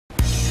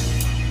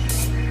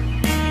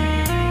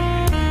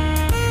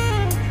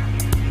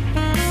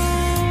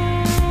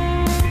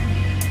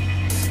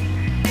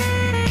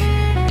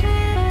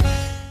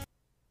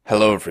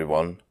Hello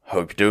everyone,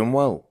 hope you're doing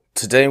well.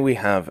 Today we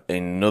have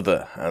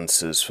another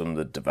answers from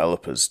the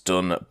developers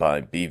done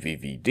by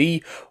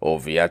BVVD or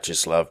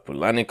Vyacheslav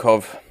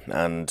Bulanikov,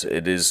 and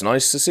it is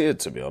nice to see it,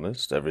 to be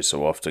honest, every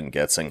so often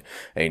getting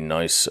a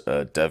nice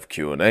dev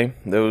Q&A.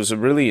 There was a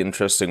really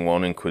interesting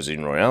one in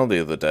Cuisine Royale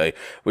the other day,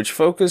 which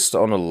focused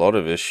on a lot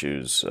of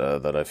issues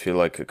that I feel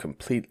like are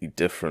completely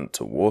different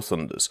to War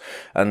Thunder's,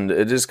 and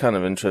it is kind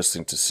of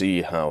interesting to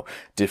see how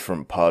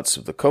different parts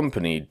of the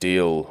company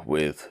deal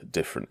with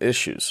different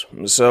issues.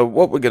 So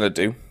what we're going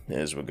to do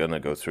is we're going to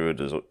go through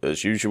it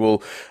as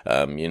usual.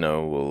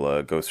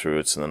 We'll go through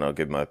it and then I'll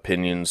give my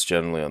opinions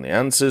generally on the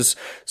answers.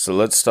 So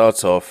let's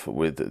start off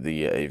with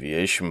the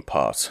aviation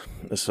part.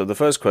 So the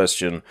first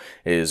question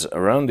is,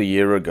 around a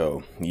year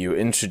ago, you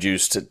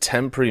introduced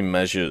temporary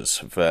measures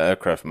for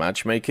aircraft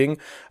matchmaking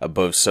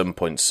above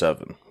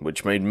 7.7,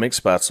 which made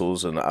mixed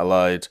battles and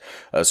allies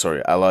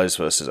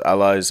versus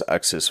allies,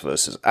 Axis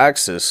versus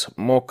Axis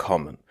more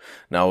common.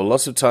 Now, a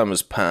lot of time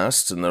has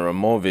passed and there are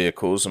more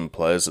vehicles and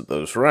players at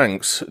those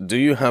ranks. Do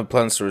you have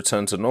plans to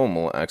return to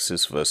normal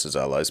Axis versus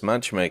Allies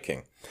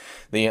matchmaking?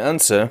 The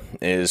answer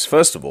is,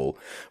 first of all,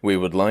 we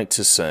would like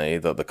to say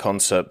that the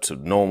concept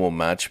of normal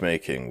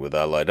matchmaking with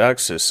Allied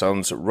Axis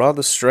sounds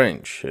rather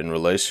strange in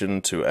relation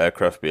to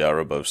aircraft BR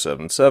above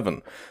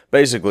 7.7.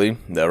 Basically,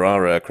 there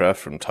are aircraft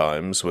from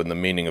times when the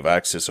meaning of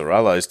Axis or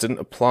Allies didn't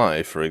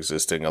apply for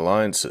existing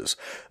alliances.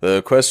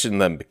 The question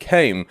then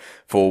became,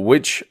 for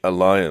which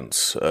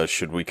alliance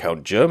should we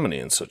count Germany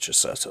in such a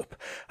setup?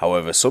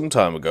 However, some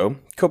time ago,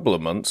 a couple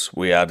of months,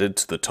 we added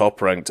to the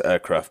top-ranked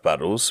aircraft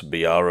battles,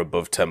 BR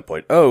above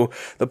 10.0,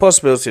 the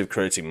possibility of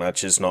creating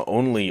matches not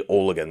only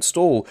all against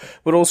all,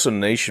 but also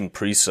nation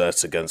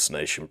preset against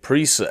nation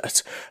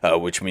preset,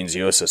 which means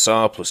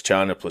USSR plus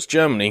China plus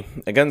Germany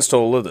against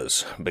all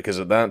others, because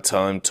at that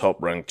time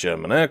top-ranked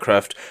German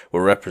aircraft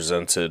were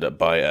represented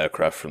by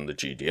aircraft from the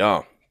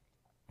GDR.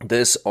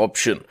 This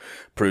option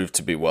proved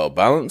to be well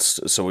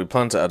balanced, so we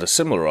plan to add a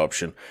similar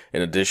option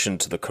in addition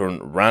to the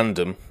current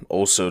random,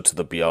 also to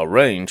the BR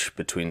range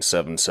between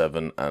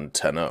 7.7 and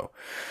 10.0.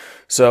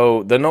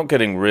 So they're not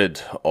getting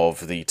rid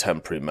of the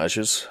temporary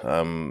measures.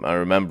 I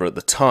remember at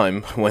the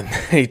time when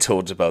they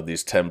talked about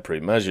these temporary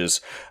measures,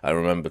 I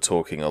remember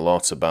talking a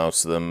lot about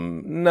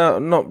them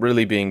not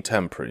really being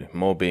temporary,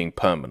 more being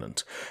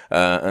permanent.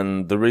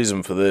 And the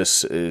reason for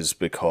this is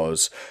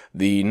because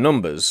the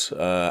numbers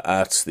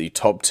at the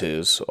top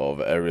tiers of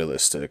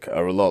aerialistic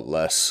are a lot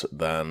less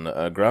than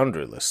ground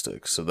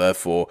realistic. So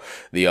therefore,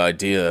 the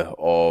idea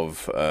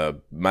of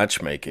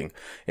matchmaking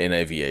in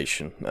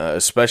aviation,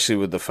 especially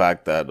with the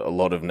fact that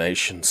a lot of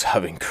nations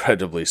have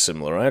incredibly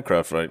similar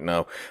aircraft right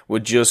now,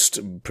 would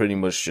just pretty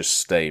much just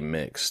stay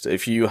mixed.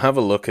 If you have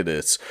a look at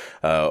it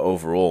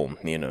overall,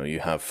 you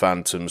have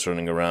Phantoms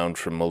running around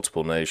from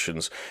multiple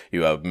nations,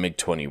 you have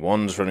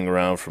MiG-21s running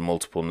around from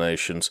multiple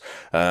nations,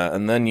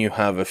 and then you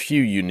have a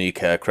few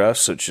unique aircraft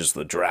such as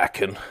the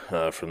Draken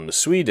from the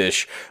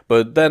Swedish.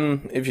 But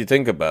then, if you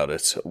think about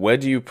it, where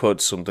do you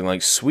put something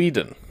like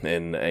Sweden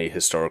in a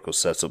historical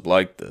setup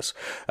like this?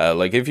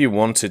 Like if you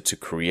wanted to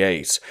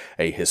create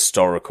a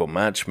historical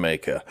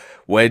matchmaker,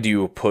 where do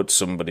you put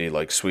somebody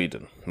like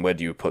Sweden? Where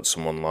do you put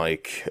someone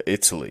like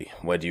Italy?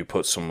 Where do you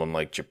put someone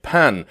like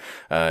Japan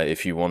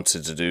if you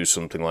wanted to do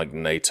something like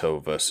NATO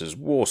versus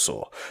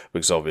Warsaw?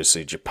 Because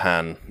obviously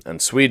Japan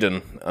and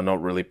Sweden are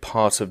not really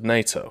part of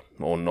NATO,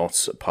 or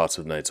not part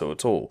of NATO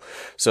at all.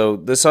 So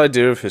this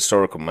idea of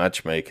historical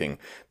matchmaking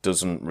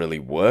doesn't really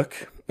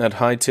work at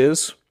high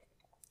tiers,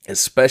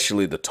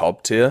 especially the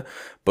top tier.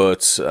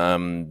 But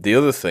the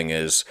other thing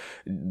is,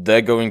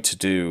 they're going to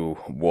do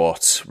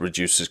what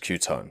reduces queue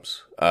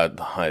times at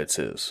the higher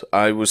tiers.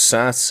 I was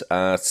sat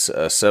at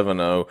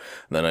 7.0,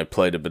 then I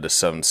played a bit of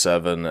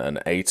 7.7 and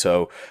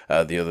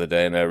 8.0 the other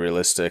day in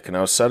aerialistic, and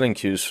I was sat in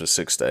queues for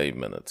 6 to 8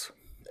 minutes.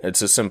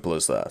 It's as simple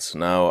as that.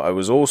 Now, I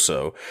was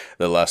also,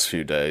 the last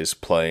few days,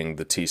 playing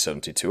the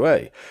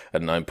T-72A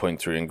at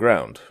 9.3 in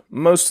ground.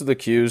 Most of the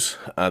queues,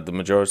 at the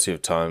majority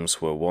of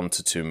times, were 1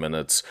 to 2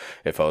 minutes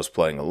if I was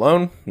playing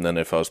alone, and then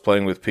if I was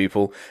playing with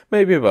people,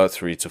 maybe about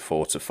 3 to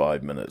 4 to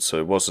 5 minutes, so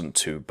it wasn't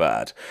too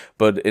bad.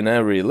 But in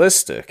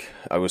aerialistic,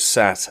 I was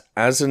sat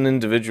as an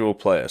individual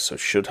player, so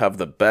should have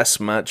the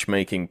best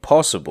matchmaking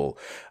possible.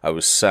 I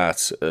was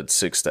sat at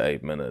 6 to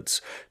 8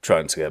 minutes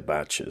trying to get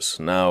matches.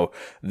 Now,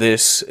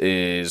 this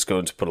is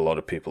going to put a lot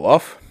of people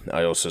off.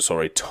 I also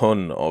saw a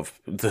ton of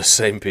the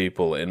same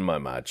people in my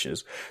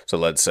matches. So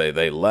let's say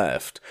they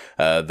left,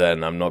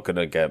 then I'm not going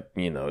to get,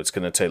 it's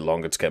going to take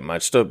longer to get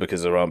matched up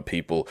because there aren't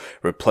people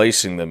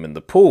replacing them in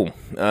the pool.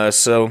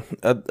 So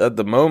at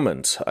the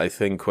moment, I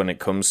think when it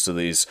comes to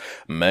these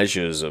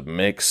measures of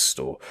mixed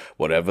or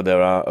whatever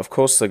there are, of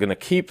course they're going to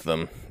keep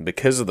them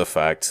because of the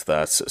fact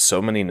that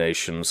so many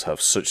nations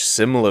have such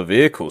similar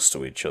vehicles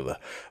to each other,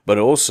 but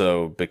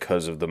also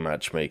because of the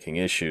matchmaking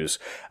issues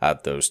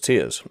at those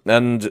tiers.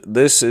 And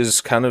this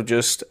is kind of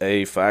just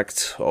a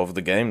fact of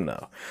the game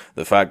now.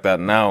 The fact that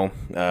now,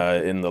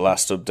 in the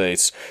last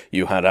updates,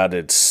 you had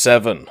added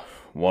 7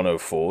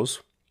 104s,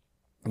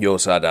 You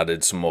also had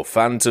added some more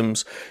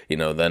Phantoms,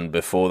 then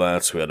before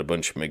that we had a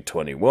bunch of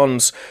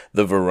MiG-21s.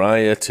 The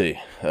variety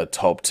at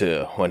top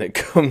tier when it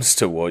comes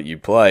to what you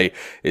play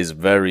is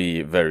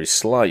very, very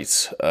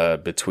slight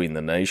between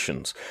the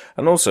nations.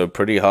 And also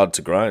pretty hard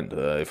to grind,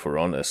 if we're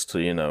honest.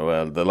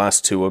 The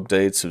last two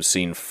updates have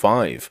seen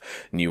 5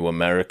 new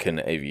American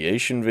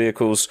aviation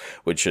vehicles,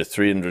 which are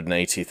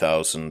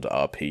 380,000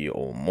 RP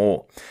or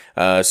more.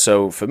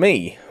 So for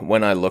me,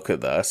 when I look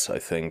at that, I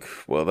think,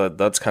 well,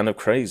 that's kind of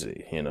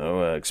crazy,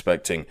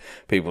 expecting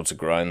people to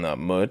grind that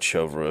much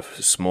over a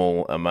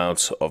small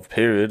amount of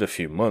period, a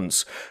few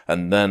months,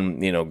 and then,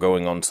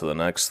 going on to the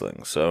next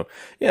thing. So,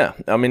 yeah,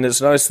 I mean,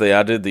 it's nice they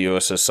added the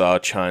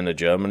USSR, China,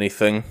 Germany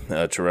thing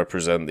to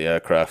represent the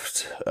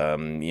aircraft,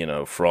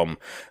 from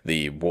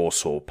the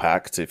Warsaw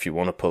Pact, if you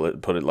want to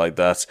put it like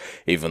that,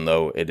 even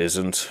though it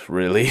isn't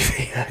really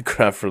the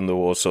aircraft from the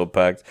Warsaw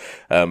Pact,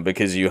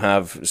 because you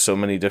have so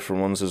many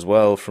different ones as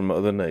well from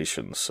other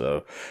nations.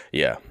 So,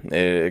 yeah,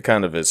 it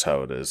kind of is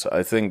how it is.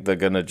 I think they're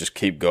going to just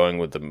keep going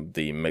with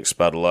the mixed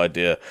battle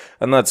idea,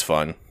 and that's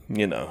fine.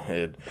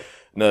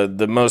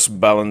 The most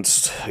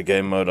balanced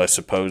game mode, I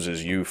suppose,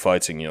 is you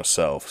fighting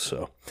yourself,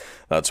 so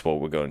that's what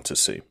we're going to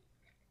see.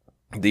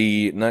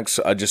 The next,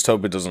 I just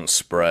hope it doesn't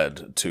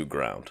spread to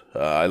ground.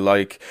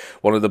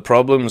 One of the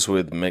problems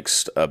with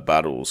mixed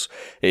battles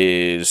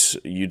is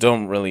you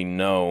don't really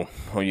know,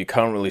 or you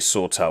can't really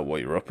sort out what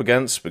you're up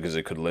against, because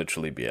it could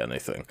literally be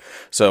anything.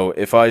 So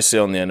if I see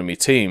on the enemy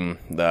team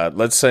that,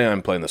 let's say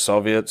I'm playing the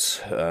Soviets,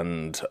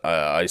 and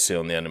I see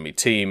on the enemy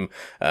team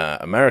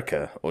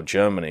America, or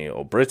Germany,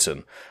 or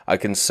Britain, I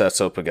can set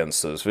up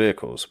against those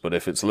vehicles. But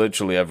if it's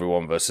literally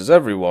everyone versus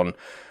everyone,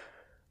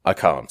 I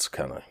can't,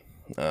 can I?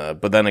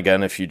 But then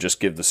again, if you just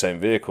give the same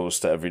vehicles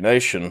to every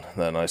nation,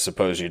 then I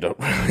suppose you don't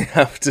really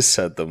have to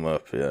set them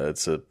up. Yeah,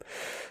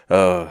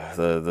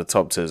 the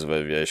top tiers of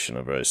aviation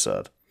are very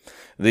sad.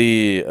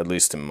 At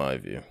least in my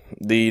view.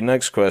 The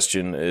next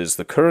question is,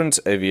 the current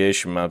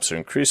aviation maps are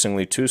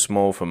increasingly too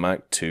small for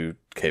Mach 2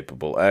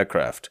 capable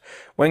aircraft.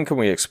 When can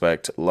we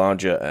expect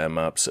larger air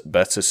maps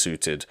better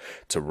suited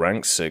to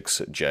rank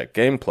 6 jet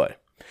gameplay?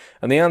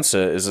 And the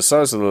answer is the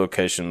size of the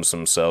locations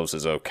themselves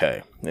is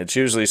okay. It's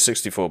usually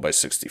 64 by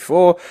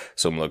 64,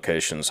 some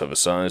locations have a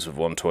size of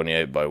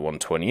 128 by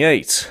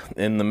 128.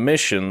 In the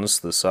missions,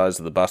 the size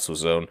of the battle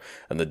zone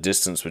and the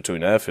distance between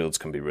airfields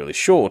can be really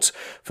short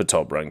for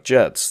top-ranked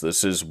jets.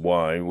 This is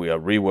why we are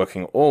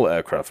reworking all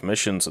aircraft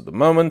missions at the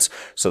moment,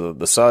 so that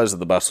the size of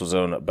the battle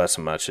zone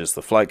better matches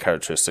the flight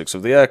characteristics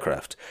of the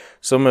aircraft.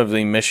 Some of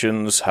the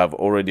missions have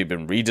already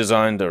been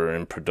redesigned or are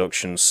in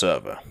production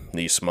server.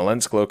 The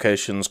Smolensk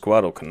locations,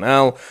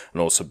 Guadalcanal,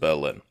 and also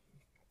Berlin.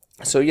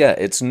 So yeah,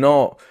 it's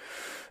not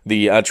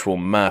the actual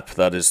map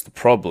that is the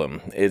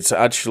problem. It's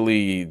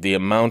actually the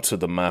amount of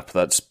the map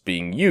that's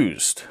being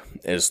used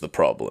is the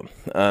problem.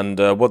 And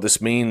what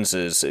this means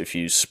is, if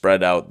you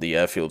spread out the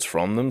airfields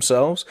from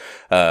themselves,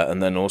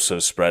 and then also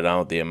spread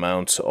out the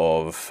amount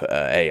of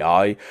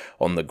AI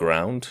on the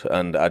ground,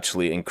 and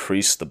actually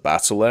increase the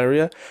battle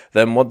area,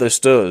 then what this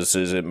does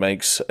is it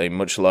makes a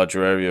much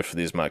larger area for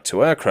these Mach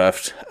 2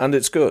 aircraft, and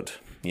it's good.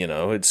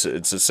 It's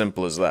as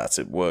simple as that.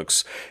 It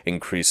works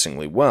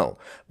increasingly well.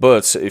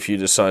 But if you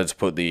decide to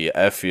put the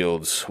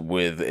airfields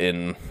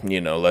within,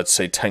 let's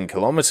say 10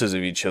 kilometers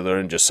of each other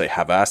and just say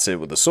have at it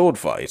with a sword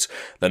fight,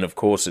 then of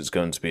course it's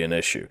going to be an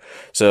issue.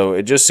 So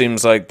it just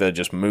seems like they're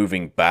just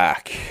moving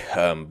back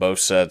both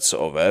sets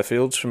of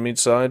airfields from each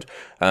side,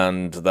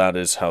 and that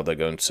is how they're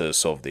going to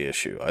solve the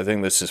issue. I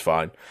think this is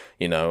fine.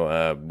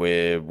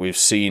 We've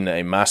seen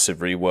a massive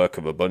rework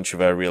of a bunch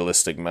of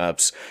aerialistic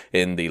maps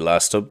in the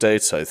last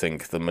updates. I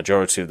think the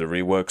majority of the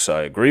reworks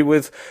I agree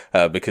with,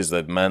 because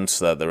they've meant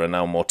that there are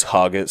now more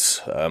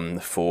targets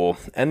for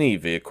any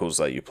vehicles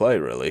that you play,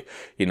 really.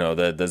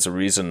 There's a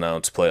reason now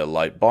to play a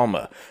light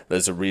bomber.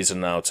 There's a reason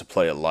now to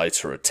play a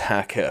lighter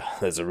attacker.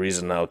 There's a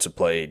reason now to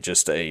play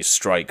just a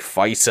strike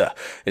fighter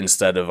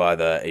instead of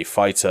either a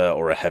fighter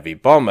or a heavy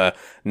bomber.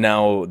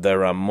 Now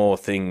there are more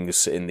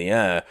things in the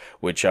air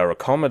which are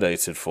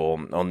accommodated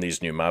for on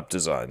these new map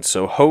designs.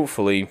 So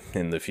hopefully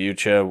in the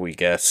future we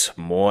get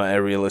more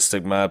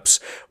aerialistic maps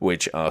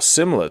which are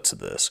similar to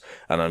this,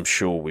 and I'm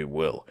sure we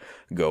will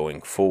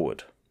going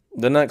forward.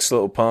 The next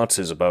little part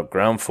is about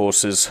ground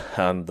forces,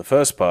 and the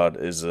first part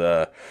is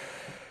it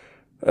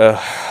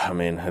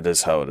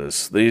is how it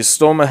is. The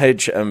Stormer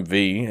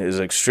HMV is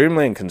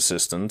extremely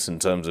inconsistent in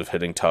terms of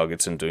hitting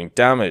targets and doing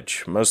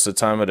damage. Most of the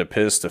time it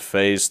appears to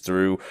phase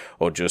through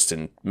or just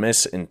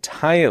miss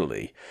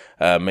entirely,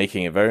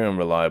 making it very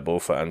unreliable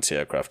for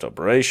anti-aircraft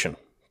operation.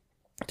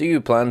 Do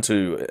you plan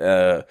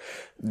to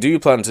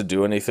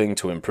do anything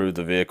to improve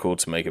the vehicle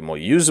to make it more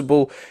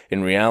usable?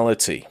 In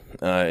reality,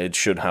 it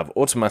should have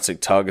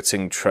automatic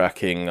targeting,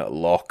 tracking,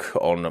 lock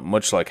on,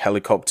 much like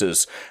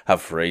helicopters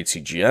have for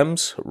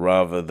ATGMs,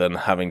 rather than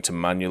having to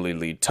manually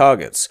lead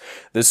targets.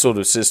 This sort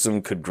of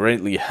system could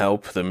greatly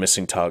help the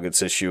missing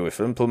targets issue if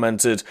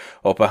implemented,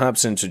 or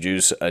perhaps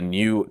introduce a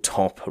new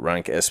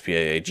top-rank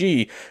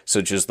SPAAG,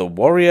 such as the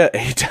Warrior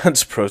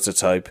ADANS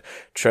prototype,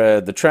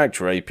 the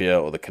tracked Rapier,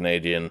 or the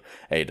Canadian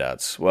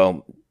ADATs?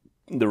 Well,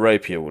 the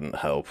rapier wouldn't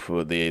help,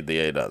 but the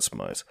ADATs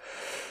might.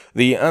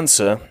 The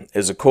answer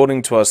is,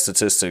 according to our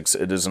statistics,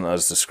 it isn't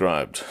as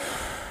described.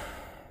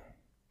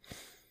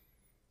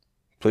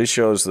 Please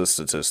show us the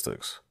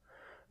statistics.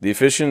 The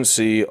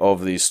efficiency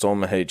of the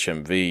Stormer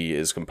HMV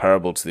is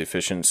comparable to the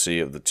efficiency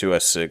of the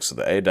 2S6 of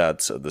the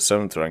ADATs at the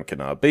 7th rank in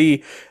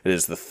RB. It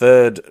is the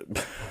 3rd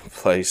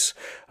place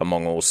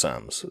among all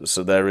SAMs.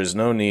 So there is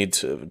no need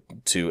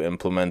to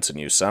implement a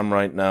new SAM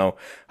right now.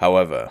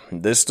 However,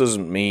 this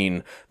doesn't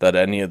mean that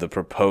any of the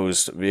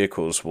proposed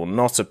vehicles will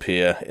not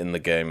appear in the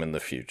game in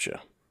the future.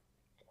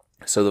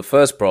 So the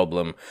first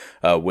problem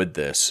with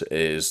this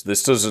is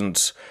this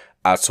doesn't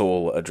at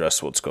all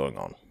address what's going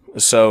on.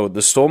 So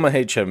the Stormer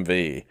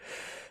HMV,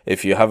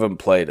 if you haven't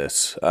played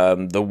it,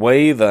 the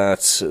way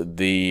that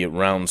the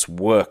rounds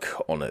work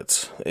on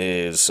it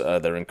is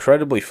they're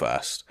incredibly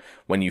fast.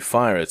 When you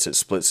fire it, it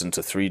splits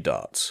into 3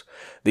 darts.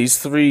 These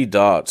 3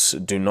 darts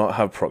do not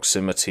have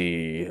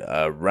proximity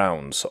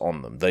rounds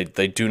on them.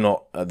 They do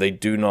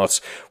not,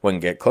 when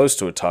get close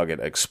to a target,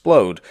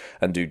 explode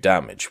and do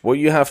damage. What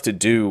you have to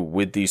do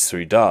with these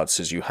 3 darts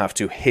is you have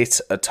to hit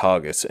a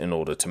target in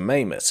order to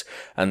maim it.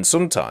 And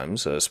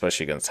sometimes,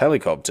 especially against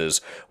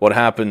helicopters, what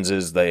happens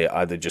is they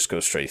either just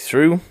go straight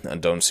through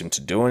and don't seem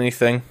to do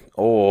anything,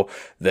 or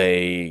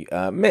they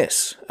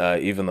miss,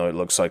 even though it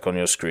looks like on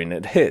your screen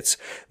it hits.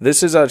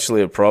 This is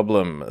actually a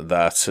problem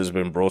that has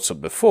been brought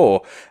up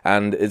before,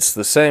 and it's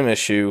the same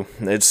issue.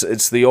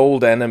 It's the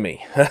old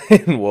enemy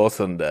in War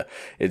Thunder.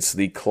 It's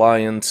the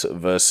client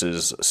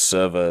versus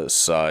server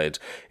side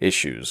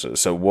issues.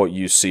 So what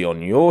you see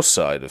on your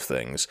side of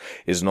things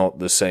is not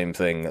the same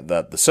thing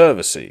that the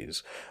server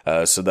sees.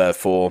 So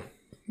therefore,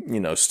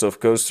 you know, stuff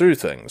goes through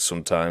things.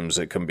 Sometimes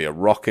it can be a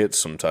rocket,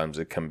 sometimes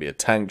it can be a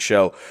tank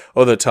shell,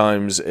 other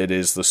times it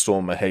is the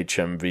Stormer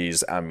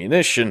HMV's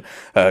ammunition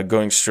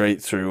going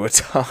straight through a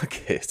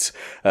target.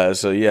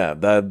 So yeah,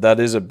 that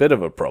is a bit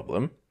of a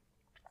problem.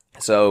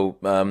 So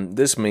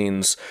this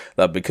means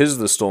that because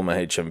the Stormer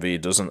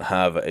HMV doesn't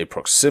have a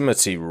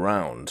proximity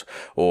round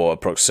or a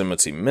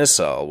proximity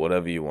missile,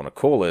 whatever you want to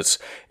call it,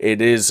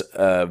 it is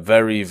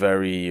very,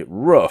 very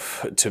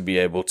rough to be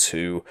able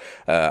to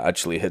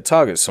actually hit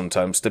targets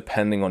sometimes,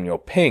 depending on your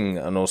ping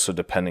and also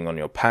depending on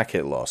your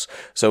packet loss.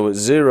 So at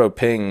 0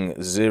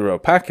 ping, 0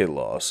 packet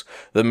loss,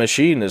 the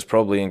machine is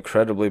probably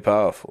incredibly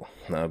powerful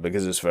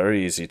because it's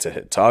very easy to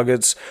hit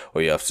targets.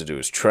 All you have to do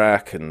is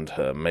track and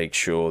make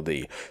sure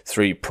the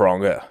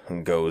 3-pronger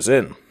goes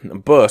in.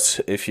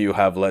 But if you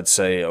have, let's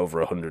say, over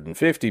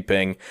 150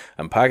 ping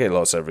and packet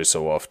loss every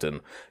so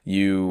often,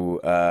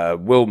 you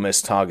will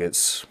miss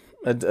targets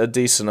a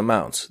decent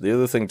amount. The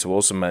other thing to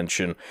also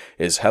mention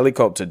is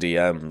helicopter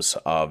DMs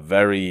are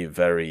very,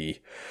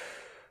 very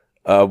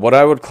what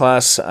I would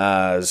class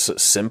as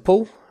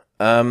simple.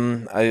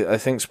 I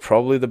think it's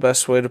probably the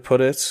best way to put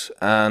it,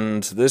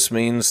 and this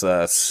means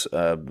that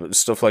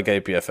stuff like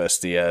APF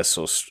SDS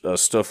or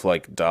stuff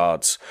like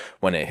darts,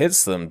 when it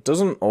hits them,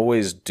 doesn't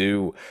always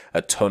do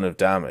a ton of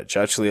damage.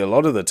 Actually, a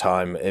lot of the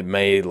time, it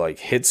may like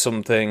hit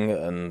something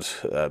and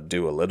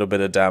do a little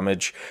bit of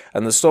damage,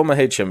 and the Stormer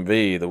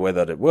HMV, the way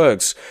that it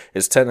works,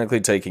 is technically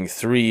taking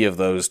 3 of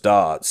those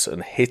darts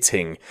and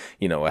hitting,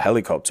 you know, a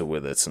helicopter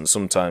with it, and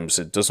sometimes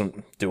it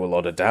doesn't do a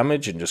lot of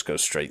damage and just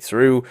goes straight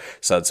through,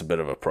 so that's a bit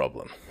of a problem.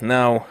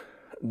 Now,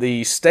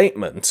 the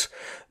statement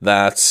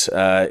that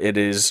it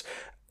is...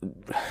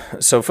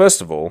 So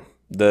first of all,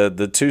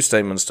 the 2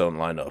 statements don't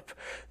line up.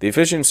 The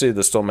efficiency of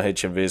the Stormer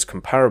HMV is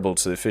comparable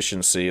to the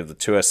efficiency of the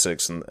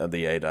 2S6 and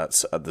the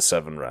ADATs at the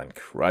 7 rank,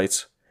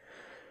 right?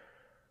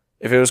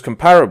 If it was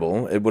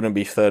comparable, it wouldn't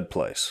be 3rd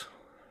place.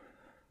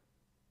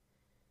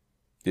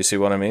 Do you see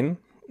what I mean?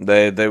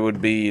 They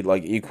would be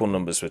like equal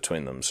numbers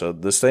between them. So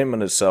the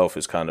statement itself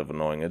is kind of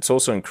annoying. It's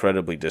also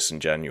incredibly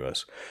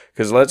disingenuous.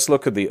 Because let's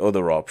look at the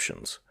other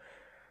options.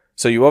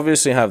 So you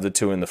obviously have the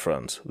 2 in the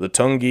front, the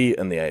Tungi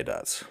and the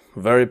ADAT.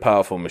 Very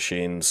powerful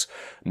machines,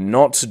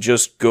 not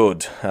just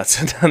good at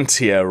an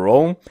anti-air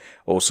roll,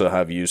 also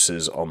have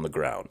uses on the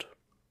ground.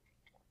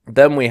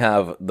 Then we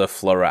have the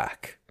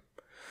Florak.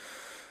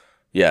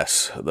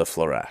 Yes, the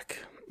Florak.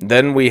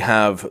 Then we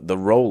have the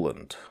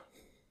Roland.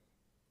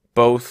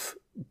 Both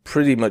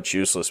pretty much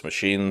useless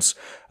machines,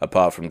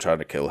 apart from trying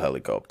to kill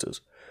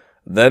helicopters.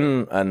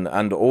 Then,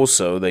 and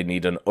also, they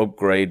need an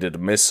upgraded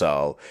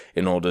missile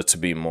in order to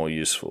be more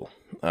useful,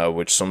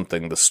 which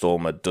something the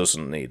Stormer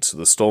doesn't need. So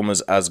the Stormer's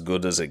as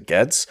good as it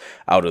gets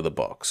out of the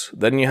box.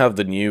 Then you have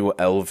the new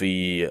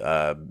LVBRV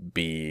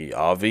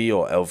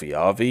or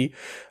LVRV,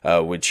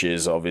 which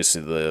is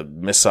obviously the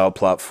missile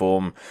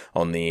platform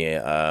on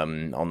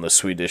the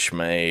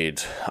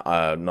Swedish-made,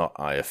 not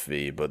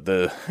IFV, but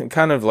the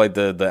kind of like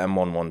the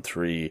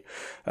M113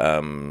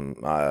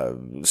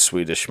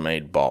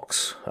 Swedish-made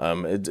box.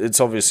 It's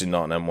obviously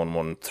not an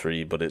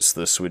M113, but it's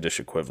the Swedish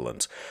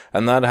equivalent,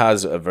 and that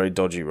has a very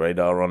dodgy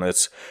radar on it.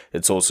 but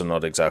it's also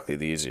not exactly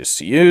the easiest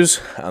to use,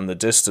 and the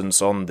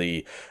distance on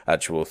the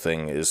actual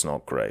thing is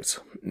not great.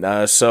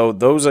 So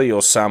those are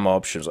your SAM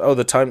options. Oh,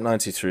 the Type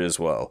 93 as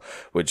well,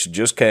 which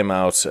just came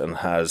out and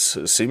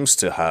seems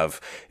to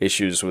have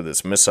issues with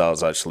its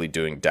missiles actually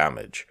doing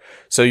damage.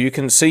 So you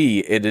can see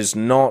it is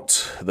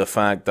not the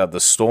fact that the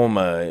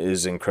Stormer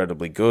is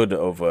incredibly good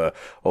over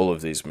all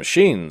of these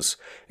machines.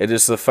 It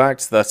is the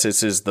fact that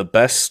it is the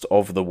best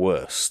of the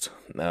worst.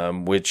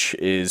 Which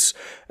is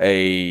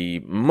a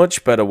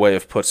much better way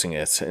of putting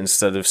it,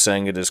 instead of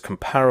saying it is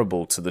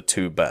comparable to the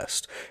two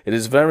best. It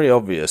is very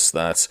obvious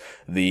that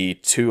the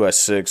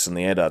 2S6 and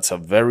the ADATs are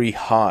very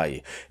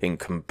high in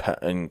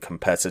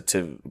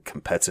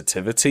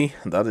competitivity.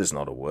 That is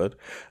not a word.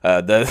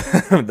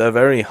 They're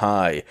very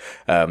high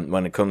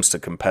when it comes to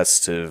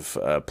competitive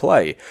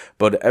play,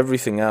 but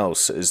everything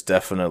else is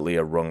definitely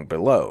a rung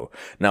below.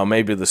 Now,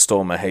 maybe the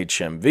Stormer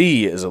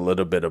HMV is a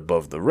little bit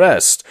above the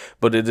rest,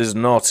 but it is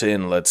not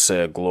in, let's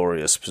say, a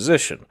glorious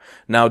position.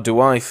 Now, do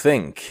I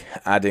think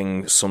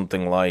adding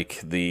something like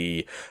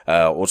the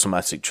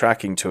automatic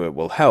tracking to it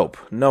will help?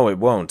 No, it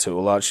won't. It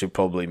will actually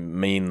probably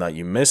mean that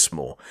you miss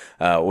more.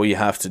 All you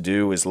have to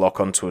do is lock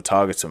onto a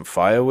target and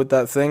fire with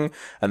that thing,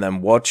 and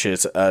then watch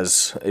it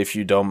as, if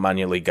you don't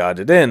manually guide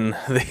it in,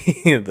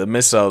 the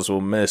missiles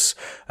will miss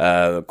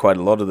quite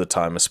a lot of the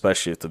time,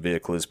 especially if the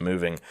vehicle is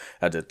moving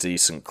at a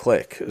decent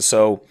click.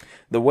 So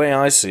the way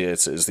I see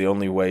it is the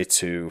only way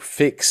to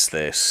fix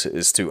this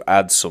is to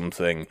add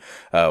something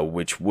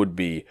which would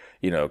be,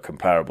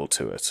 comparable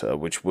to it,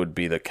 which would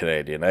be the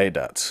Canadian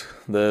ADAT.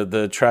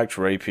 The tracked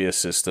rapier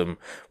system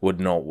would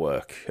not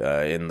work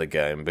in the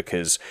game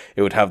because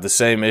it would have the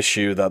same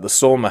issue that the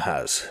Stormer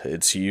has.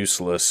 It's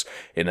useless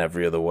in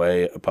every other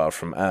way apart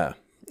from air,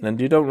 and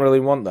you don't really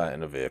want that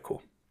in a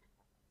vehicle.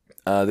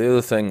 The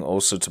other thing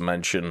also to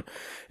mention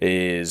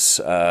is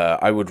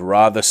I would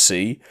rather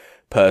see,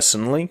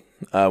 personally,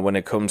 when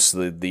it comes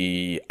to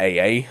the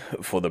AA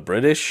for the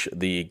British,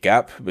 the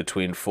gap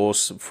between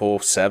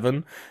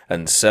 4.7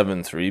 and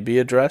 7.3 be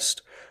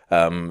addressed.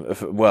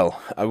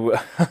 Well, I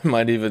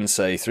might even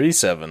say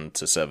 3.7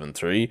 to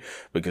 7.3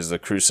 because the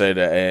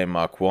Crusader AA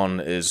Mark 1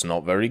 is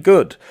not very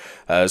good.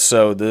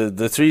 So the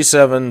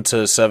 3.7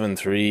 to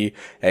 7.3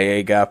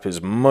 AA gap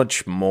is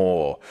much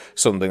more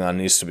something that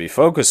needs to be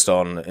focused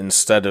on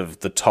instead of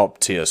the top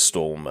tier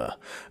Stormer,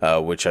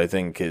 which I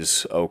think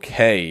is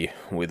okay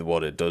with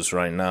what it does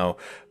right now.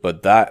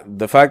 But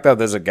the fact that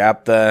there's a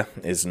gap there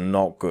is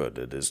not good.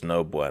 It is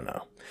no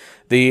bueno.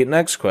 The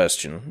next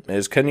question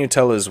is, can you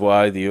tell us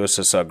why the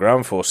USSR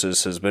Ground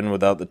Forces has been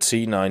without the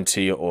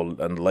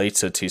T-90 and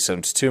later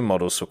T-72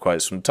 models for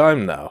quite some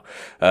time now?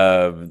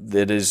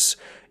 Is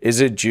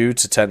it due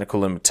to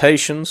technical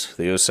limitations?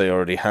 The USA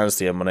already has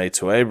the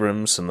M1A2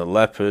 Abrams and the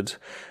Leopard,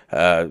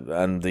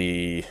 and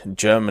the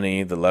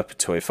Germany, the Leopard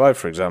 2A5,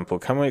 for example.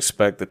 Can we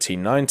expect the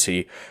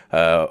T-90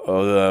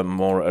 or the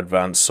more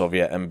advanced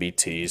Soviet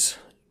MBTs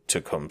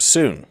to come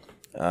soon?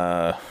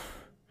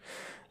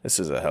 This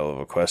is a hell of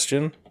a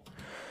question,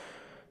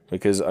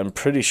 because I'm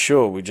pretty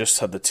sure we just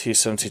had the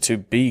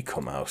T-72B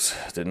come out,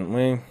 didn't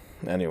we?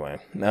 Anyway,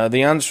 now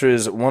the answer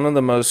is one of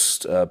the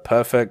most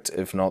perfect,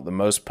 if not the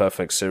most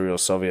perfect serial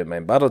Soviet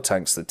main battle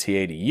tanks, the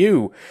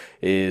T-80U,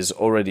 is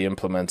already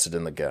implemented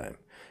in the game.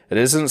 It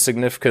isn't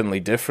significantly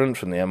different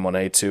from the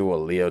M1A2 or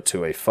Leo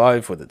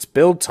 2A5 with its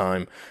build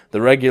time.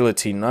 The regular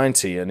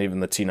T-90 and even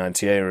the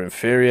T-90A are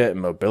inferior in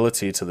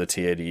mobility to the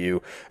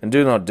T-80U and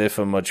do not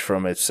differ much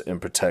from it in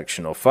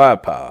protection or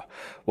firepower.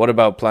 What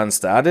about plans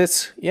to add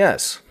it?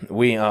 Yes,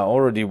 we are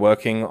already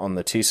working on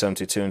the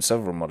T-72 and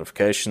several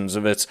modifications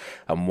of it,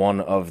 and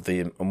one of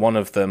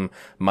them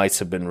might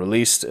have been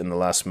released in the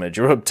last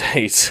major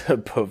update,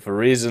 but for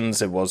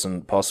reasons it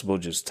wasn't possible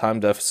due to time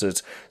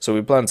deficit, so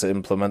we plan to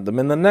implement them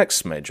in the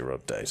next major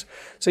update.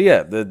 So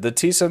yeah, the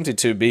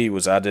T-72B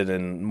was added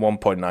in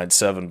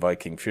 1.97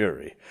 Viking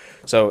Fury.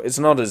 So it's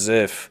not as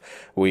if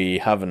we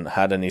haven't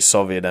had any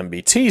Soviet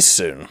MBTs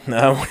soon.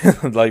 Now,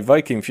 like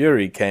Viking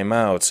Fury came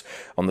out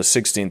on the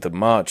 16th of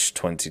March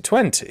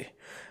 2020.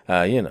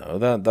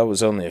 That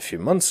was only a few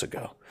months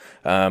ago.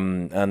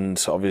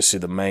 And obviously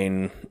the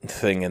main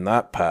thing in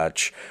that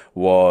patch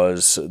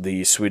was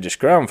the Swedish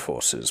ground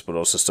forces, but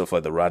also stuff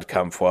like the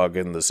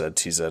Radkampfwagen, the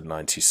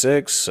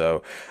ZTZ-96.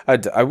 So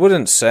I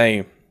wouldn't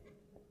say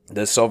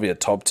the Soviet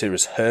top tier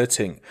is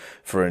hurting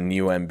for a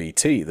new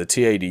MBT. The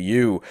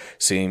T-80U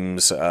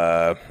seems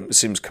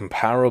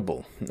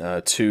comparable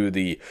to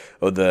the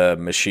other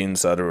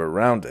machines that are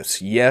around it.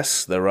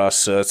 Yes, there are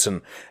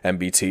certain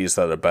MBTs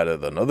that are better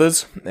than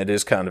others. It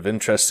is kind of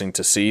interesting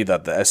to see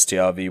that the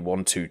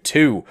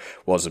STRV-122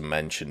 wasn't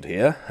mentioned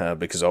here,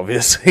 because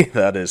obviously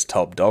that is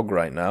top dog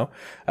right now.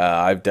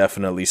 I've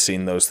definitely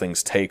seen those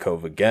things take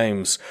over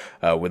games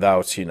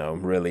without,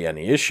 really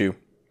any issue.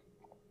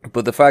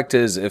 But the fact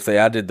is, if they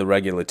added the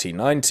regular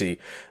T90,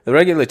 the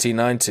regular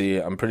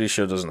T90, I'm pretty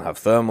sure doesn't have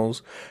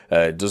thermals.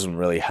 It doesn't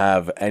really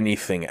have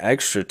anything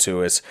extra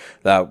to it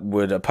that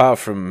would, apart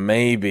from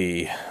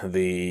maybe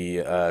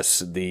the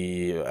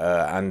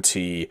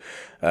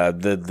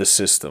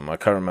system. I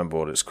can't remember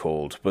what it's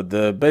called, but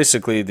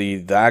basically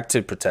the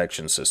active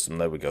protection system.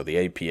 There we go.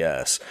 The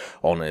APS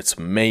on it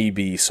may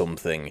be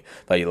something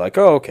that you're like,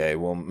 oh, okay,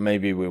 well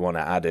maybe we want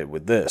to add it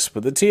with this.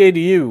 But the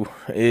T80U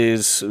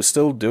is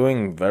still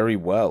doing very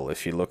well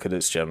if you look at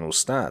its general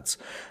stats.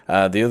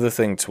 The other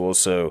thing to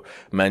also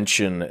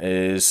mention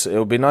is it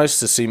would be nice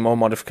to see more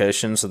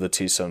modifications of the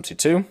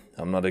T72.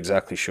 I'm not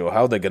exactly sure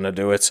how they're going to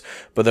do it,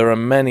 but there are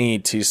many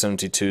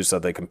T72s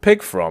that they can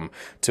pick from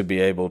to be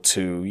able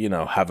to, you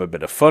know, have a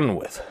bit of fun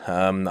with.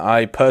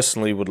 I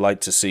personally would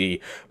like to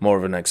see more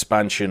of an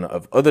expansion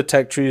of other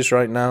tech trees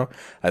right now.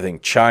 I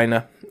think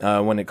China,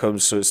 when it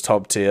comes to its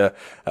top tier,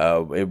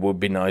 it would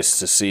be nice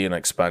to see an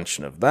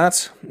expansion of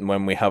that.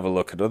 When we have a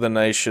look at other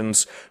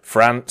nations,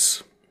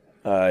 France,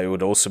 it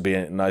would also be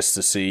nice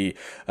to see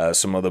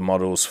some other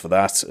models for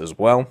that as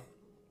well.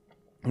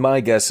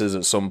 My guess is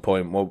at some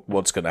point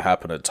what's going to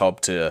happen at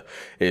top tier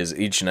is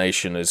each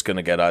nation is going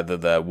to get either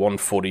their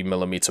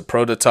 140mm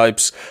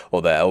prototypes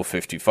or their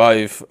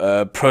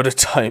L55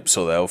 prototypes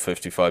or their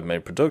L55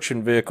 main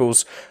production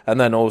vehicles,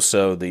 and then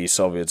also the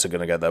Soviets are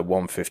going to get their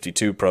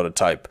 152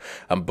 prototype,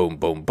 and boom,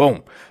 boom,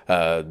 boom.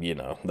 You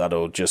know,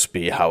 that'll just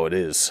be how it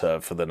is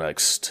for the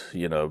next,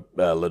 you know,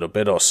 little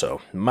bit or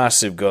so.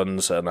 Massive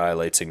guns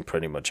annihilating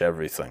pretty much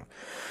everything.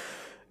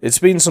 It's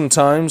been some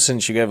time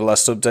since you gave a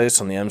last update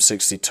on the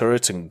M60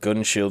 turret and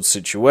gun shield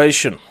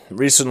situation.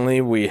 Recently,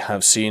 we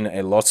have seen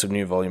a lot of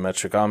new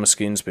volumetric armor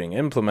schemes being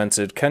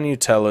implemented. Can you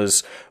tell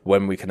us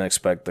when we can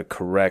expect the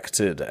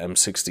corrected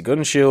M60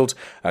 gun shield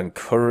and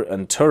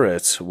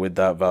turret with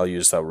that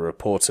values that were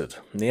reported?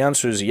 The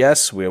answer is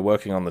yes. We are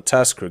working on the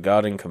task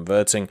regarding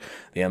converting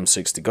the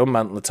M60 gun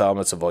mantlet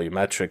armor to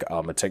volumetric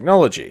armor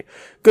technology.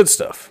 Good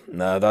stuff.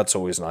 Now, that's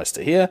always nice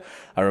to hear.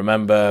 I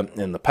remember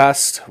in the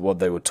past what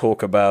they would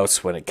talk about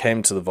when it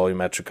came to the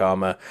volumetric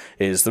armor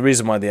is the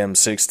reason why the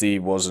M60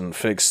 wasn't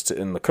fixed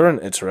in the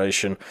current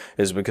iteration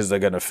is because they're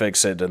going to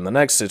fix it in the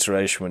next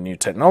iteration with new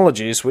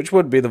technologies, which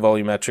would be the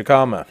volumetric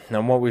armor.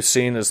 And what we've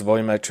seen is the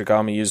volumetric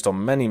armor used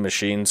on many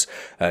machines,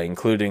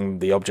 including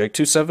the Object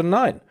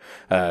 279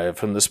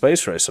 from the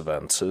Space Race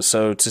event.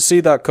 So to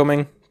see that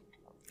coming,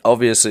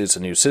 obviously, it's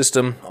a new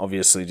system.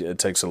 Obviously, it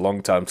takes a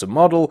long time to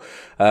model.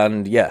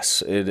 And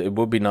yes, it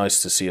would be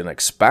nice to see an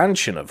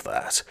expansion of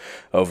that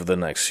over the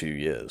next few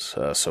years.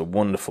 So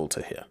wonderful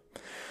to hear.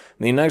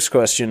 The next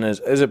question is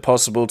it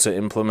possible to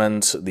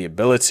implement the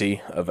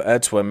ability of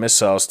air-to-air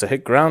missiles to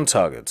hit ground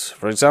targets?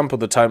 For example,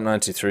 the Type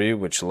 93,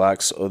 which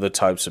lacks other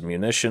types of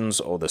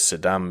munitions, or the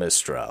Sedan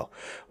Mistral.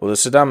 Well, the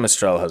Sedan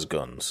Mistral has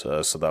guns,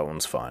 so that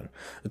one's fine.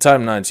 The Type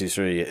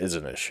 93 is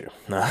an issue.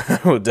 I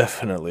would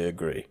definitely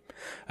agree.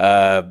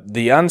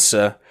 The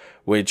answer,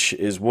 which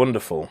is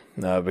wonderful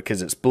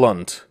because it's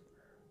blunt,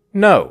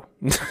 no.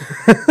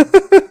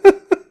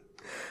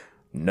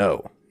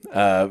 No.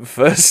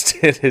 First,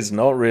 it is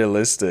not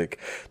realistic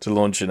to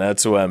launch an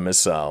air-to-air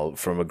missile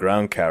from a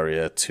ground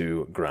carrier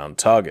to ground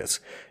targets.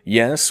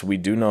 Yes, we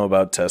do know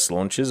about test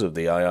launches of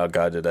the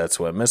IR-guided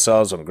air-to-air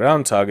missiles on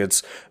ground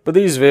targets, but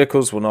these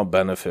vehicles will not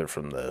benefit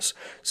from this,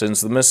 since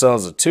the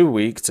missiles are too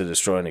weak to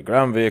destroy any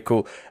ground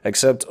vehicle,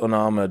 except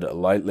unarmored,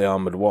 lightly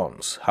armored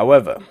ones.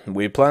 However,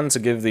 we plan to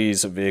give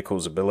these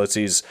vehicles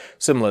abilities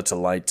similar to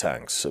light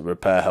tanks,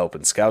 repair help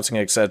and scouting,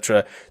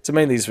 etc., to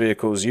make these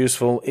vehicles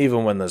useful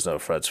even when there's no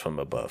threats from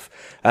above.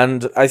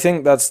 And I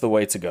think that's the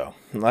way to go.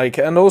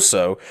 And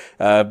also,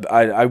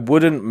 I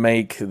wouldn't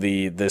make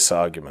this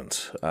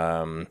argument,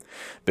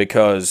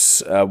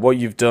 because what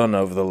you've done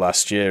over the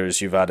last year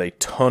is you've had a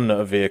ton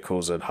of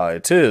vehicles at higher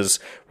tiers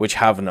which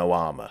have no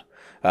armor.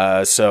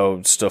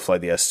 So stuff like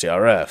the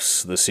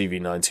STRFs, the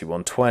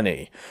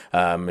CV90-120,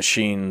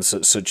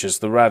 machines such as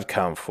the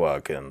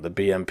Radkampfwagen, the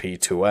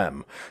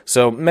BMP-2M.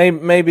 So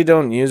maybe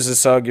don't use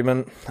this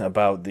argument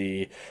about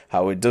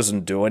how it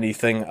doesn't do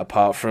anything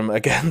apart from,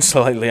 again,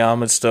 slightly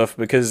armored stuff,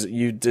 because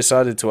you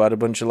decided to add a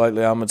bunch of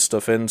lightly armored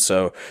stuff in,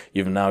 so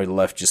you've now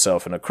left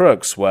yourself in a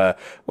crux where,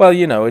 well,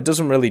 you know, it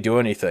doesn't really do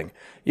anything.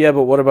 Yeah,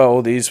 but what about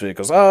all these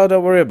vehicles? Oh,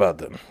 don't worry about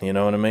them. You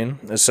know what I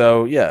mean?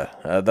 So, yeah,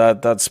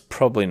 that's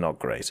probably not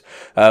great.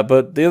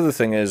 But the other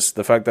thing is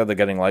the fact that they're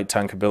getting light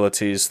tank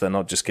abilities. They're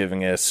not just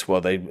giving it,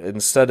 well,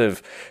 instead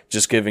of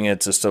just giving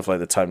it to stuff like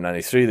the Type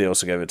 93, they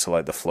also gave it to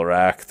like the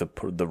Florak,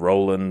 the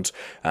Roland,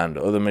 and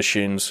other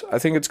machines. I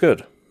think it's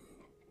good.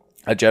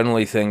 I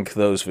generally think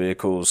those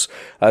vehicles,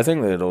 I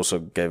think they also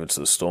gave it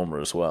to the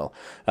Stormer as well.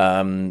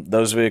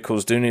 Those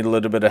vehicles do need a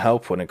little bit of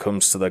help when it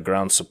comes to their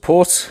ground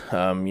support,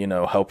 you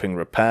know, helping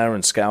repair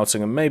and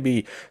scouting, and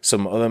maybe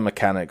some other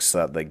mechanics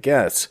that they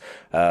get,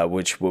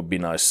 which would be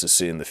nice to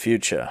see in the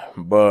future.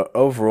 But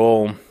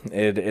overall,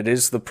 it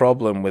is the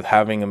problem with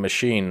having a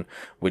machine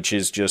which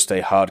is just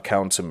a hard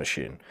counter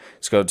machine.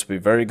 It's got to be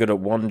very good at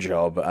one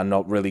job and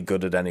not really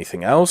good at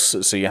anything else,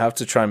 so you have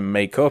to try and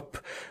make up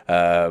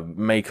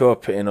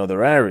in other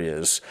other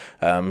areas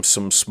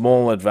some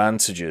small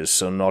advantages,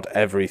 so not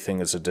everything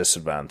is a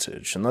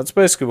disadvantage. And that's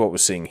basically what we're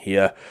seeing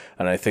here,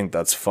 and I think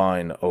that's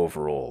fine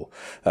overall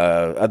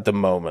at the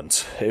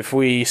moment. If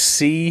we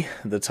see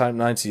the Type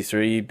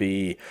 93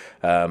 be,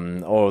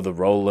 or the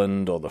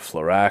Roland or the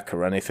Florac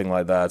or anything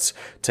like that,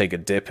 take a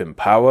dip in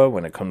power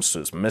when it comes to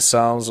its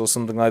missiles or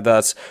something like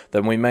that,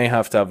 then we may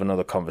have to have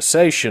another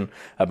conversation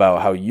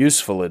about how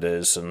useful it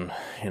is, and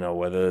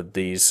whether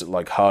these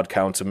like hard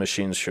counter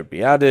machines should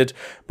be added.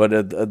 But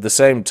at the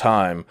same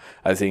time,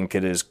 I think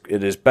it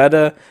is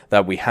better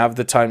that we have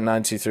the Type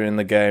 93 in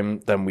the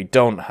game than we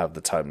don't have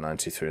the Type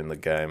 93 in the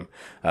game,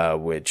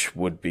 which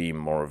would be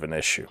more of an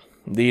issue.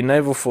 The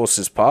Naval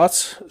Forces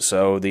part,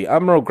 so the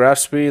Admiral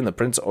Grafspy and the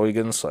Prince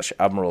Eugen /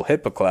 Admiral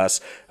Hipper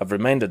class have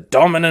remained a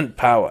dominant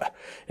power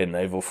in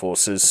naval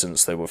forces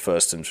since they were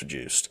first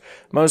introduced.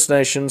 Most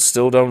nations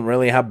still don't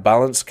really have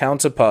balanced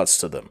counterparts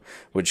to them,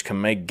 which can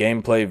make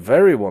gameplay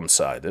very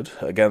one-sided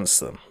against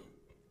them.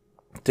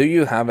 Do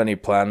you have any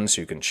plans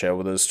you can share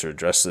with us to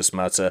address this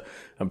matter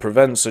and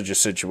prevent such a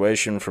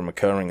situation from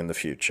occurring in the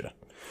future?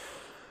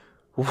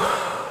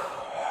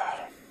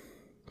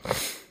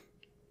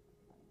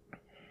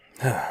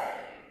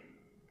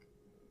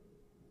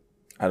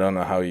 I don't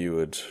know how you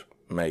would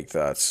make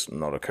that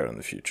not occur in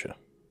the future.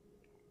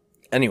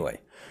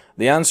 Anyway,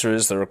 the answer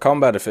is that our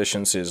combat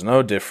efficiency is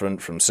no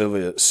different from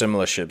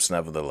similar ships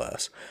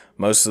nevertheless.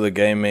 Most of the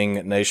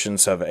gaming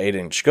nations have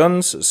 8-inch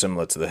guns,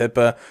 similar to the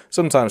Hipper,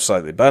 sometimes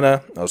slightly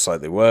better, or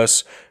slightly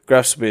worse.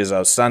 Grafspy is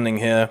outstanding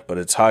here, but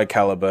its high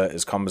caliber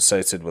is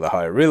compensated with a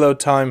higher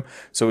reload time,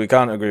 so we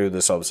can't agree with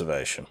this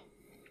observation.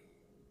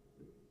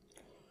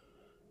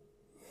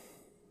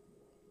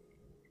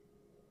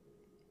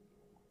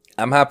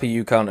 I'm happy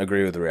you can't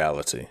agree with the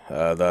reality.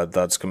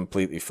 That's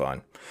completely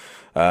fine.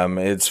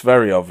 It's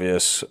very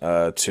obvious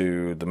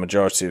to the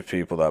majority of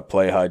people that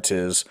play high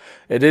tiers.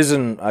 It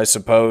isn't, I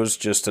suppose,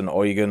 just an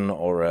Eugen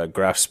or a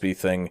Grafspy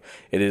thing.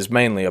 It is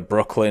mainly a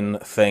Brooklyn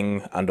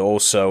thing and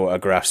also a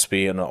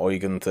Grafspy and an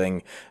Eugen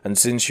thing. And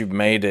since you've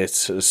made it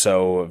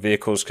so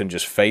vehicles can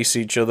just face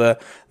each other,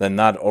 then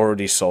that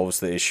already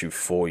solves the issue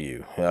for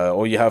you.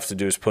 All you have to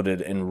do is put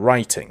it in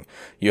writing.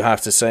 You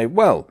have to say,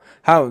 well,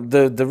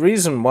 the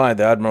reason why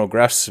the Admiral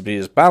Grafspy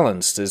is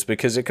balanced is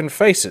because it can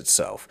face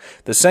itself.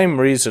 The same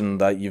reason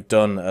that you've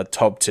done a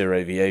top-tier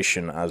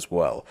aviation as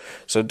well.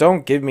 So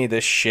don't give me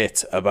this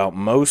shit about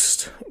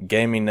most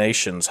gaming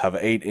nations have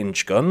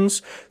 8-inch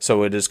guns,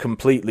 so it is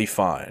completely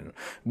fine.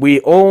 We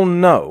all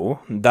know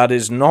that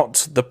is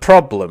not the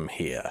problem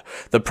here.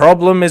 The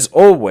problem is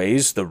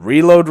always the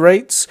reload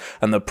rates,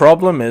 and the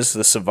problem is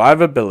the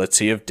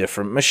survivability of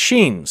different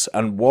machines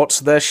and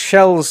what their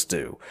shells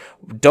do.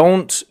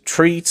 Don't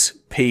treat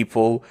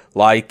people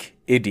like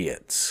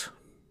idiots.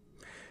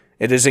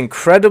 It is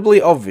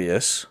incredibly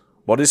obvious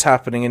what is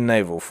happening in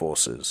naval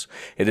forces.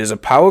 It is a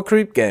power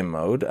creep game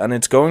mode, and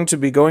it's going to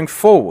be going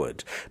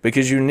forward,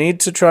 because you need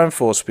to try and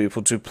force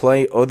people to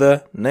play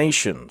other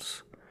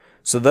nations.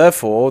 So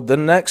therefore, the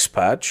next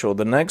patch, or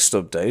the next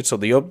update, or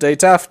the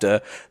update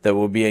after, there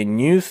will be a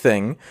new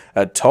thing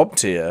at top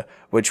tier,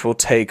 which will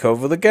take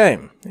over the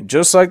game.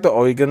 Just like the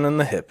Eugen and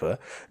the Hipper,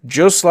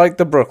 just like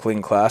the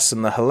Brooklyn class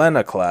and the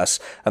Helena class,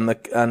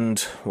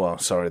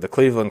 the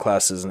Cleveland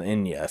class isn't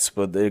in yet,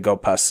 but they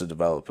got past the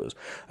developers,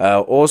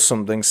 or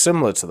something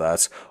similar to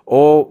that,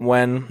 or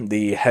when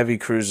the heavy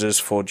cruisers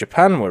for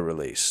Japan were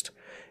released.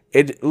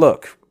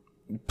 Look,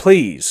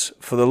 please,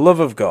 for the love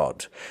of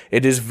God,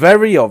 it is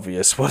very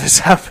obvious what is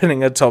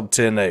happening at top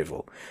tier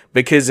naval,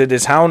 because it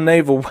is how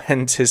naval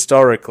went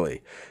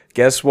historically.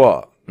 Guess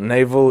what?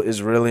 Naval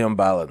is really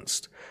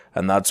unbalanced,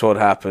 and that's what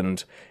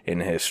happened in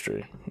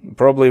history.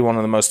 Probably one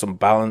of the most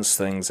unbalanced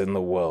things in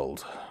the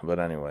world. But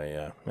anyway,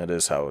 yeah, it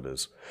is how it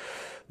is.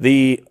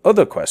 The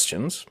other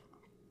questions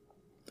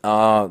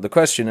are, the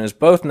question is,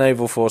 both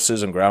naval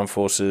forces and ground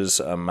forces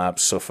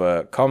maps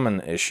suffer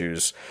common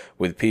issues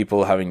with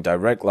people having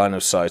direct line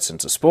of sight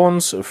into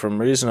spawns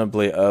from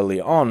reasonably early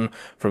on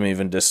from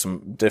even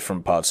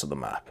different parts of the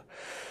map.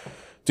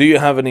 Do you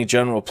have any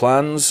general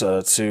plans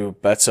to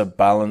better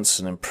balance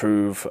and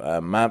improve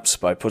maps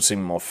by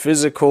putting more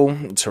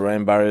physical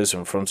terrain barriers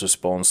in front of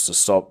spawns to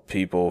stop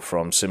people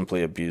from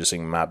simply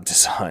abusing map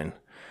design?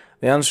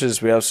 The answer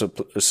is we have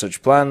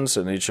such plans,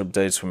 and each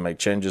update will make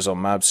changes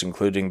on maps,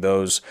 including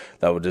those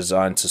that were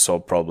designed to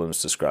solve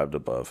problems described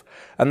above.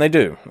 And they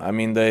do. I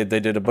mean, they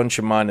did a bunch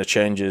of minor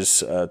changes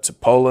to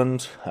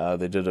Poland.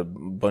 They did a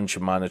bunch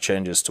of minor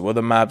changes to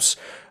other maps.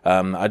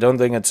 I don't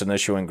think it's an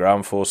issue in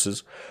ground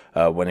forces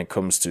when it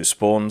comes to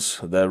spawns.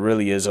 There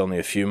really is only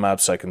a few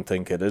maps I can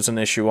think it is an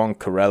issue on,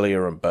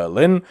 Karelia and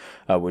Berlin,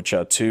 which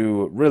are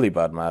two really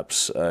bad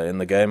maps in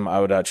the game. I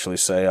would actually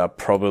say are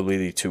probably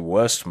the two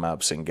worst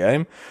maps in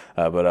game.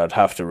 but I'd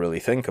have to really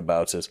think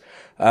about it.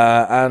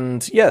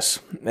 And yes,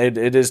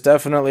 it is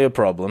definitely a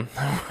problem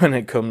when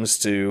it comes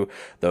to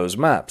those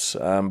maps.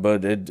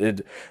 But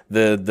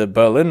the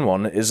Berlin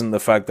one isn't the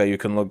fact that you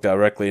can look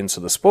directly into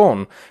the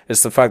spawn,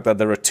 it's the fact that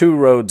there are 2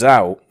 roads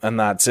out, and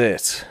that's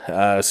it.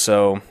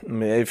 So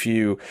if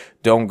you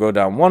don't go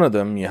down one of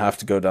them, you have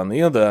to go down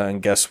the other,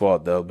 and guess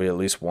what? There'll be at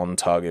least one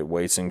target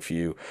waiting for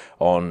you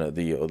on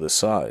the other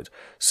side.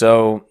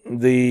 So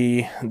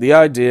the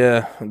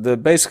idea,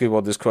 basically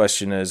what this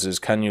question is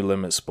can you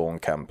limit spawn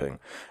camping?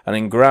 And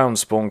in ground,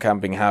 spawn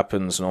camping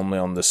happens normally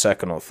on the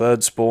 2nd or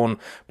 3rd spawn.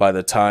 By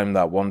the time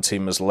that one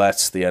team has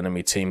let the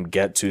enemy team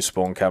get to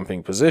spawn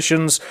camping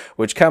positions,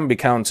 which can be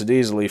counted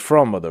easily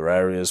from other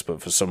areas,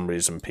 but for some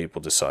reason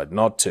people decide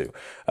not to.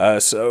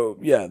 So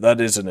yeah,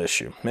 that is an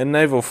issue. In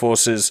naval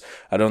forces,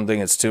 I don't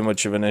think it's too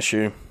much of an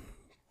issue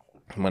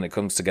when it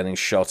comes to getting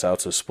shot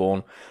out of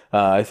spawn.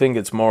 I think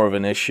it's more of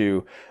an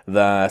issue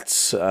that,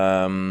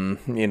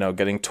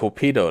 getting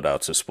torpedoed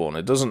out of spawn.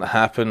 It doesn't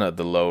happen at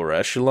the lower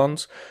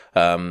echelons,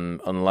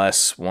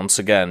 unless, once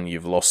again,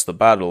 you've lost the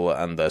battle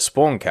and they're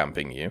spawn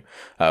camping you,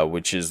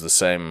 which is the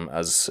same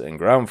as in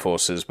ground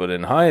forces, but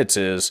in higher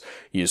tiers,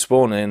 you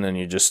spawn in and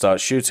you just start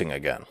shooting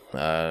again,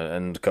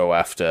 and go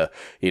after,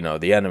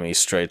 the enemy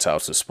straight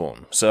out of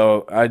spawn.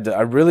 So I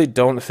really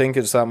don't think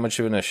it's that much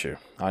of an issue.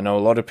 I know a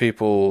lot of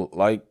people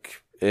like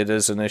it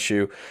is an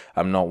issue.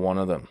 I'm not one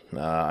of them.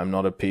 I'm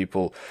not a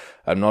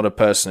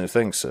person who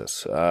thinks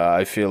this.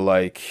 I feel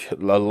like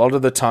a lot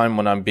of the time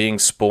when I'm being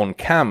spawn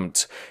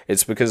camped,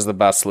 it's because the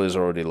battle is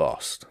already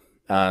lost,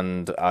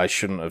 and I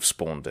shouldn't have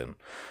spawned in.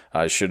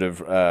 I should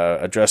have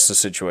addressed the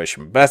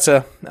situation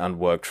better and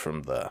worked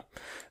from there.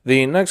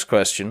 The next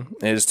question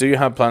is, do you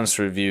have plans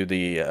to review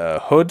the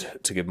HUD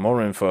to give more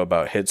info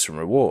about hits and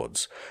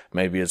rewards?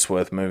 Maybe it's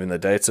worth moving the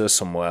data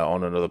somewhere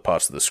on another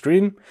part of the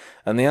screen?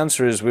 And the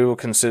answer is, we will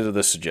consider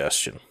the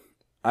suggestion.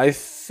 I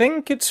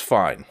think it's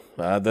fine.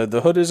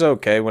 The HUD is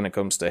okay when it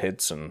comes to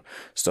hits and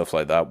stuff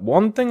like that.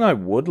 One thing I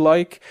would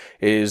like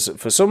is,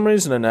 for some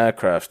reason in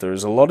aircraft, there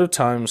is a lot of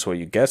times where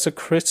you get a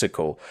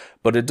critical,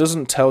 but it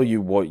doesn't tell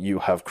you what you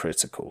have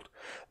criticaled.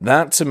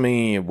 That, to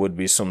me, would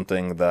be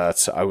something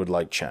that I would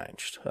like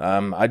changed.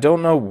 I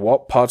don't know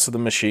what parts of the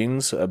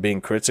machines are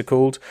being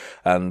criticaled,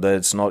 and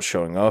it's not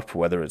showing up,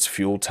 whether it's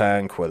fuel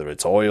tank, whether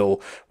it's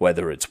oil,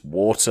 whether it's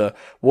water,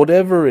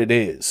 whatever it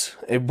is.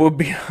 It would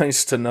be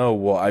nice to know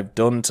what I've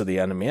done to the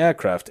enemy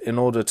aircraft in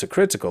order to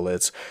critical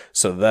it,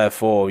 so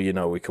therefore,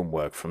 we can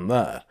work from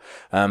there.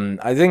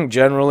 I think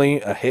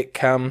generally a hit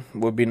cam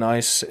would be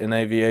nice in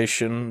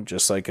aviation,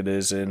 just like it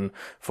is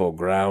for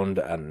ground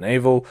and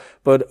naval,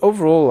 but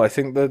overall I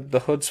think that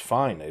the HUD's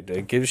fine.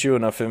 It gives you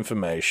enough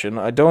information.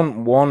 I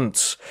don't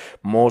want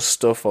more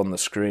stuff on the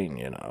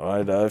screen,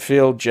 I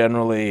feel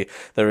generally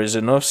there is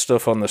enough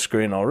stuff on the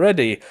screen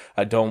already.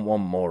 I don't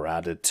want more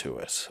added to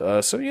it.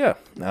 So yeah,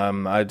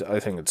 I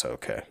think it's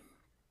okay.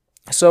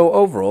 So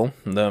overall,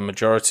 the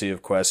majority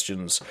of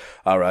questions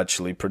are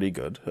actually pretty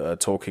good,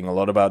 talking a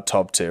lot about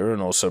top tier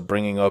and also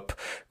bringing up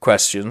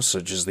questions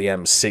such as the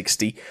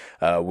M60,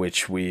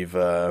 which we've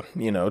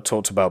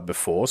talked about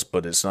before,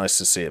 but it's nice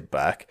to see it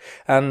back,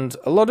 and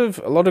a lot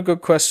of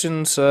good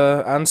questions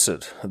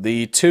answered.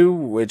 The 2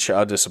 which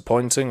are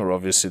disappointing are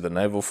obviously the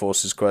naval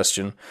forces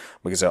question,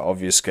 because it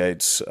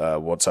obfuscates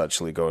what's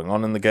actually going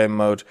on in the game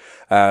mode,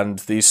 and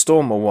the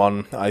Stormer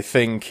one I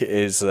think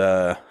is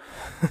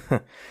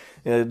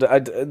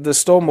the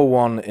Stormer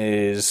one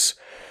is,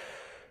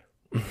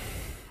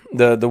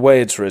 the way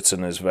it's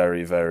written is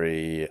very,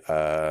 very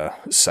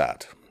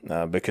sad,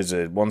 because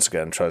it once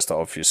again tries to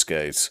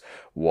obfuscate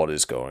what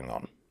is going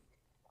on.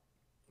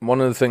 One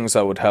of the things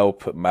that would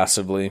help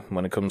massively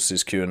when it comes to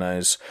these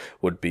Q&As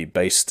would be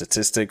base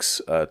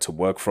statistics to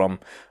work from.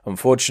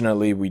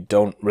 Unfortunately, we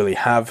don't really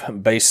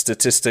have base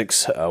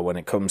statistics when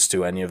it comes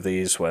to any of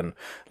these.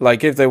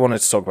 If they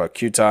wanted to talk about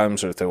queue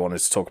times, or if they wanted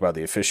to talk about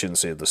the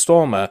efficiency of the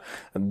Stormer,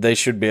 they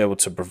should be able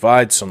to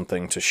provide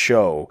something to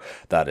show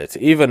that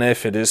even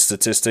if it is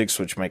statistics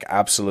which make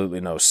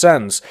absolutely no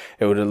sense,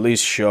 it would at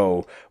least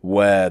show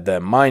where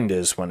their mind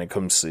is when it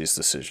comes to these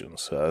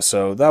decisions.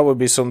 So that would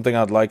be something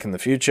I'd like in the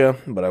future,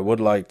 but I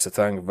would like to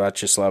thank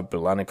Vyacheslav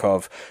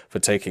Bulanikov for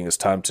taking his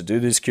time to do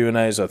these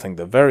Q&As. I think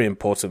they're very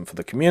important for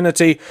the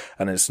community,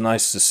 and it's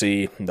nice to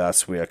see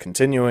that we are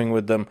continuing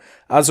with them.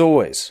 As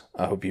always,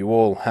 I hope you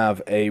all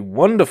have a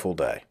wonderful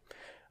day,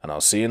 and I'll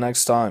see you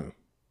next time.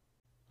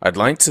 I'd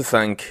like to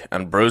thank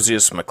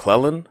Ambrosius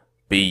McClellan,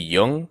 B.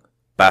 Young,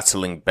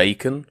 Battling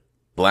Bacon,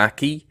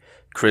 Blackie,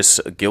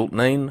 Chris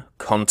Giltnane,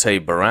 Conte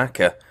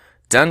Baraka,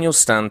 Daniel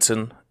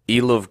Stanton,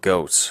 Elove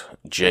Goat,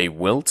 Jay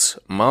Wilt,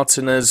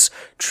 Martinez,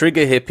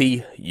 Trigger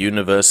Hippie,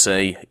 Universe,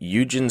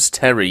 Eugens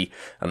Terry,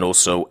 and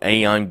also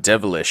I'm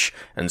Devilish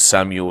and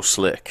Samuel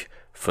Slick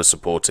for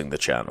supporting the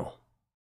channel.